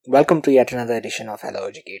Welcome to yet another edition of Hello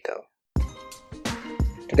Educator.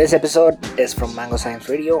 Today's episode is from Mango Science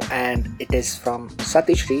Radio and it is from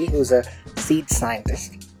Satishri, who's a seed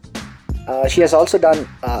scientist. She has also done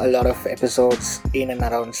a lot of episodes in and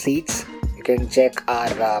around seeds. You can check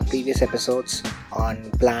our previous episodes on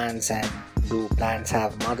plants and do plants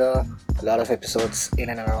have mother, a lot of episodes in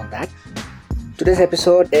and around that. Today's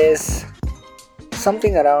episode is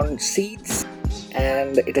something around seeds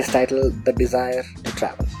and it is titled The Desire to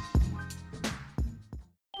Travel.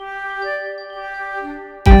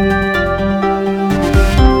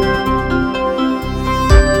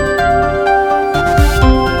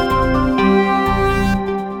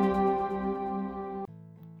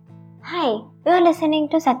 Hi, you are listening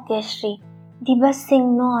to Satyashri. The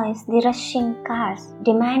buzzing noise, the rushing cars,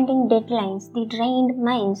 demanding deadlines, the drained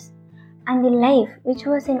minds, and the life which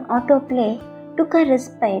was in autoplay took a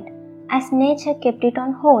respite as nature kept it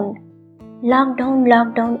on hold.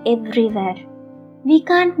 Lockdown everywhere. We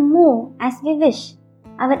can't move as we wish.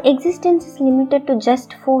 Our existence is limited to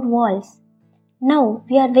just four walls. Now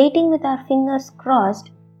we are waiting with our fingers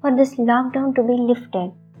crossed for this lockdown to be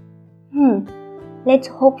lifted. Let's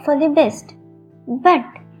hope for the best. But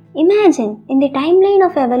imagine in the timeline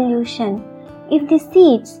of evolution, if the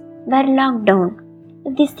seeds were locked down,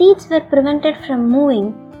 if the seeds were prevented from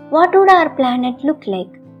moving, what would our planet look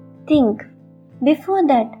like? Think. Before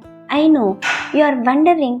that, I know you are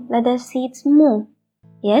wondering whether seeds move.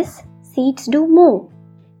 Yes, seeds do move.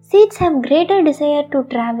 Seeds have greater desire to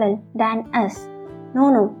travel than us.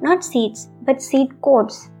 No, not seeds, but seed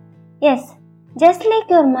coats. Yes, just like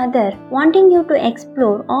your mother wanting you to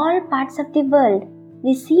explore all parts of the world,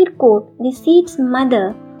 the seed coat, the seed's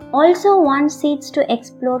mother, also wants seeds to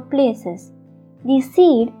explore places. The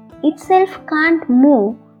seed itself can't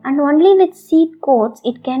move and only with seed coats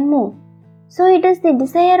it can move. So it is the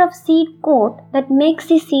desire of seed coat that makes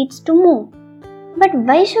the seeds to move. But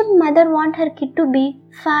why should mother want her kid to be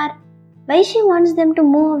far? Why she wants them to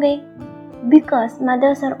move away? Because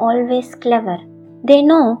mothers are always clever. They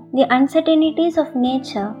know the uncertainties of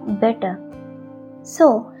nature better.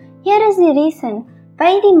 So, here is the reason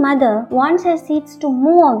why the mother wants her seeds to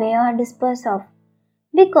move away or disperse off.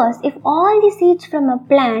 Because if all the seeds from a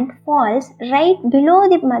plant falls right below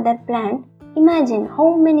the mother plant, imagine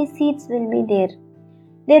how many seeds will be there.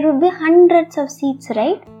 There would be hundreds of seeds,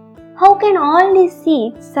 right? How can all these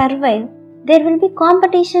seeds survive? There will be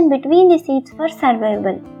competition between the seeds for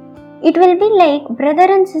survival. It will be like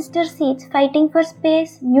brother and sister seeds fighting for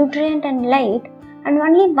space, nutrient and light, and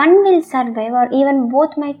only one will survive or even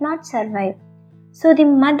both might not survive. So the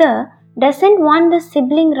mother doesn't want the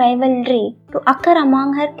sibling rivalry to occur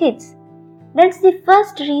among her kids. That's the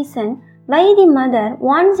first reason why the mother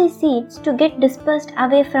wants the seeds to get dispersed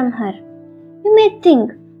away from her. You may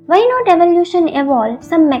think, why not evolution evolve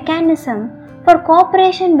some mechanism for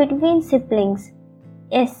cooperation between siblings?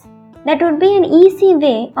 Yes, that would be an easy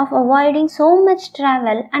way of avoiding so much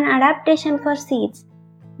travel and adaptation for seeds.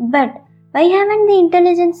 But why haven't the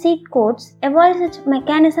intelligent seed coats evolved such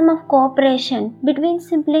mechanism of cooperation between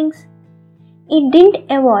siblings? It didn't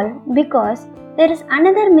evolve because there is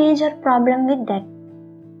another major problem with that.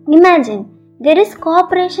 Imagine there is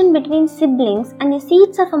cooperation between siblings and the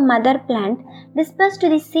seeds of a mother plant dispersed to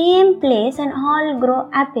the same place and all grow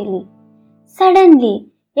happily. Suddenly,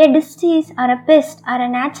 a disease or a pest or a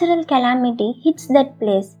natural calamity hits that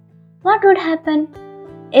place. What would happen?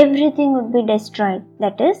 Everything would be destroyed.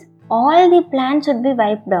 That is, all the plants would be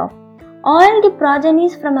wiped off. All the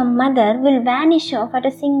progenies from a mother will vanish off at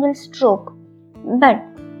a single stroke. But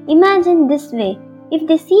imagine this way. If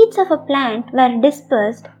the seeds of a plant were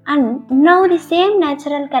dispersed and now the same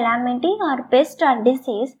natural calamity or pest or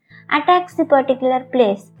disease attacks the particular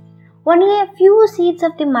place, only a few seeds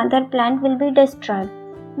of the mother plant will be destroyed.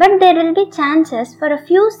 But there will be chances for a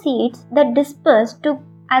few seeds that disperse to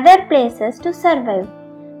other places to survive.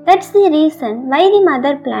 That's the reason why the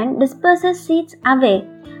mother plant disperses seeds away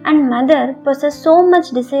and mother possesses so much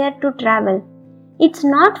desire to travel. It's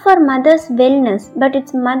not for mother's wellness but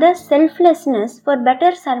it's mother's selflessness for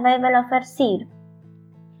better survival of her seed.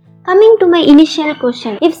 Coming to my initial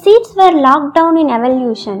question, if seeds were locked down in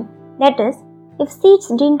evolution, that is, if seeds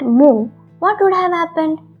didn't move, what would have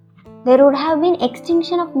happened? There would have been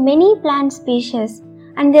extinction of many plant species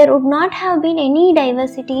and there would not have been any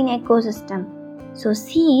diversity in ecosystem. So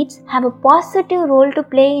seeds have a positive role to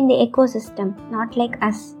play in the ecosystem, not like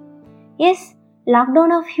us. Yes,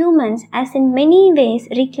 lockdown of humans has in many ways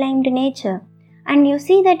reclaimed nature, and you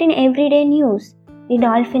see that in everyday news. The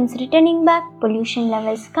dolphins returning back, pollution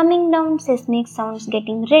levels coming down, seismic sounds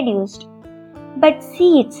getting reduced. But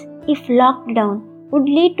seeds, if locked down, would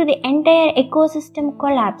lead to the entire ecosystem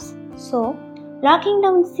collapse. So, locking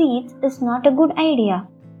down seeds is not a good idea.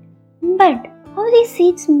 But how these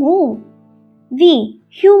seeds move? We,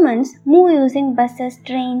 humans, move using buses,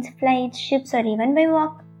 trains, flights, ships, or even by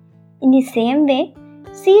walk. In the same way,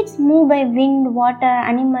 seeds move by wind, water,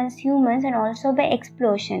 animals, humans, and also by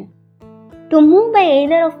explosion. To move by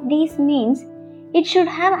either of these means, it should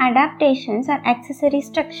have adaptations or accessory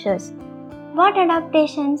structures. What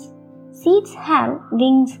adaptations? Seeds have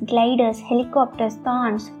wings, gliders, helicopters,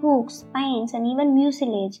 thorns, hooks, spines, and even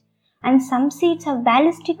mucilage. And some seeds have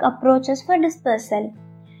ballistic approaches for dispersal.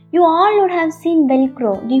 You all would have seen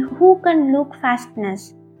Velcro, the hook and loop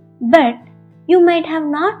fasteners. But you might have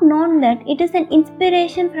not known that it is an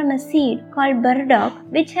inspiration from a seed called burdock,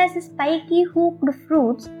 which has spiky hooked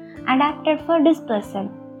fruits adapted for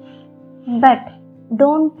dispersal. But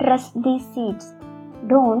don't trust these seeds.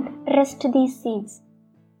 Don't trust these seeds.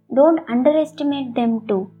 Don't underestimate them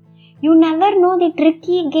too. You never know the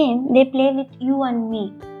tricky game they play with you and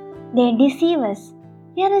me. They deceive us.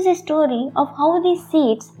 Here is a story of how these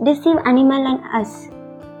seeds deceive animal and us.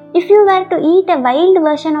 If you were to eat a wild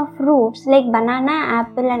version of fruits like banana,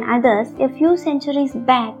 apple and others a few centuries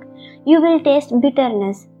back, you will taste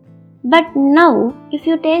bitterness. But now, if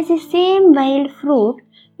you taste the same wild fruit,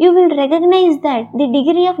 you will recognize that the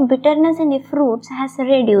degree of bitterness in the fruits has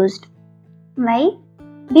reduced. Why?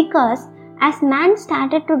 Because as man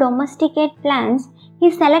started to domesticate plants, he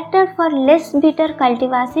selected for less bitter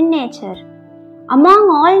cultivars in nature. Among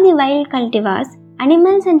all the wild cultivars,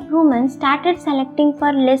 animals and humans started selecting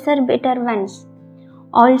for lesser bitter ones.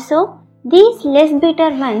 Also, these less bitter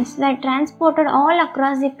ones were transported all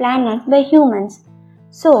across the planet by humans.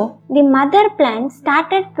 So, the mother plant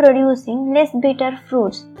started producing less bitter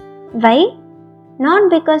fruits. Why? Not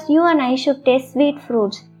because you and I should taste sweet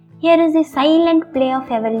fruits. Here is the silent play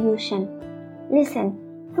of evolution. Listen,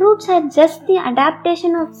 fruits are just the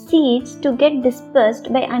adaptation of seeds to get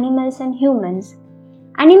dispersed by animals and humans.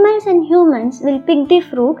 Animals and humans will pick the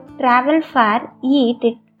fruit, travel far, eat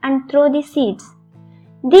it, and throw the seeds.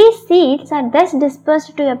 These seeds are thus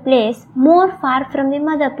dispersed to a place more far from the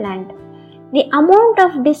mother plant. The amount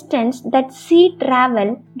of distance that seed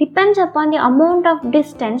travel depends upon the amount of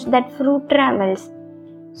distance that fruit travels.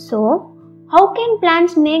 So, how can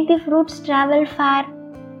plants make the fruits travel far?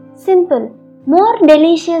 Simple. More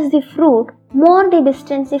delicious the fruit, more the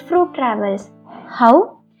distance the fruit travels.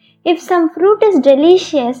 How? If some fruit is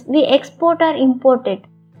delicious, we export or import it.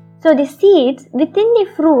 So the seeds within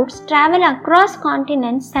the fruits travel across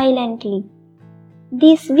continents silently.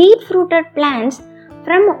 These sweet fruited plants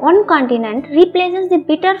from one continent replaces the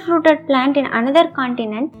bitter fruited plant in another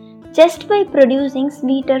continent just by producing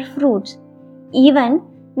sweeter fruits. Even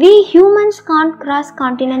we humans can't cross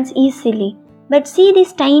continents easily, but see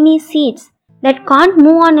these tiny seeds that can't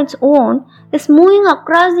move on its own is moving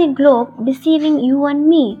across the globe, deceiving you and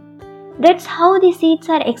me. That's how the seeds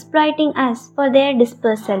are exploiting us for their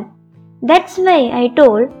dispersal. That's why I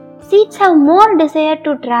told seeds have more desire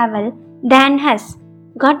to travel than us.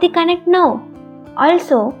 Got the connect now?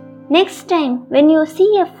 Also, next time when you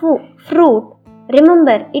see a fruit,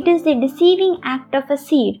 remember it is the deceiving act of a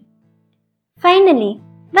seed. Finally,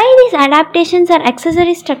 why these adaptations or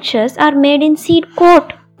accessory structures are made in seed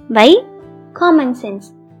coat? Why? Common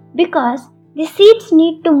sense. Because the seeds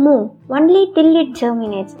need to move only till it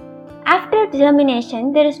germinates. After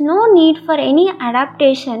germination, there is no need for any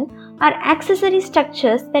adaptation or accessory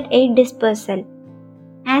structures that aid dispersal.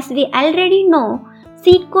 As we already know,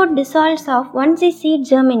 seed coat dissolves off once the seed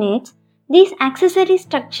germinates. These accessory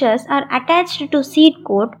structures are attached to seed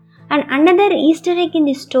coat, and another Easter egg in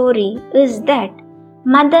the story is that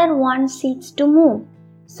mother wants seeds to move.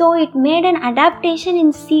 So it made an adaptation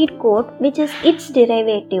in seed coat which is its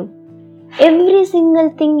derivative. Every single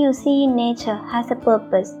thing you see in nature has a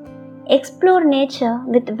purpose. Explore nature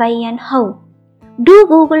with why and how. Do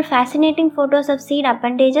Google fascinating photos of seed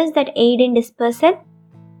appendages that aid in dispersal.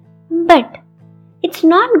 But it's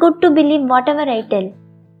not good to believe whatever I tell.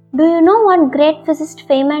 Do you know what great physicist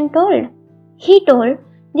Feynman told? He told,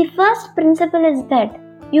 the first principle is that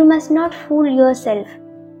you must not fool yourself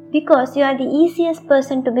because you are the easiest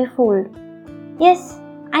person to be fooled. Yes,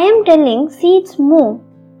 I am telling seeds move,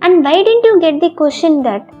 and why didn't you get the question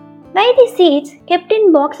that why the seeds kept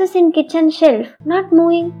in boxes in kitchen shelf not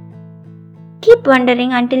moving? Keep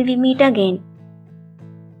wondering until we meet again.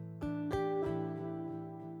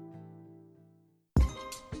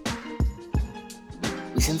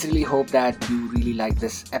 We sincerely hope that you really like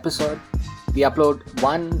this episode. We upload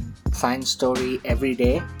one science story every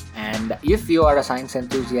day, and if you are a science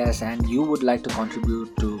enthusiast and you would like to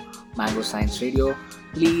contribute to Mango Science Radio,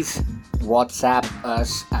 please WhatsApp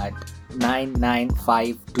us at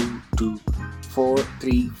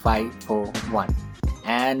 99522435541.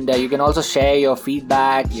 And you can also share your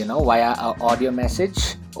feedback, via audio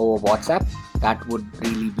message over WhatsApp. That would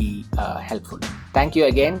really be helpful. Thank you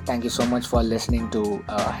again. Thank you so much for listening to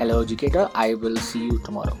Hello Educator. I will see you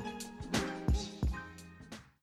tomorrow.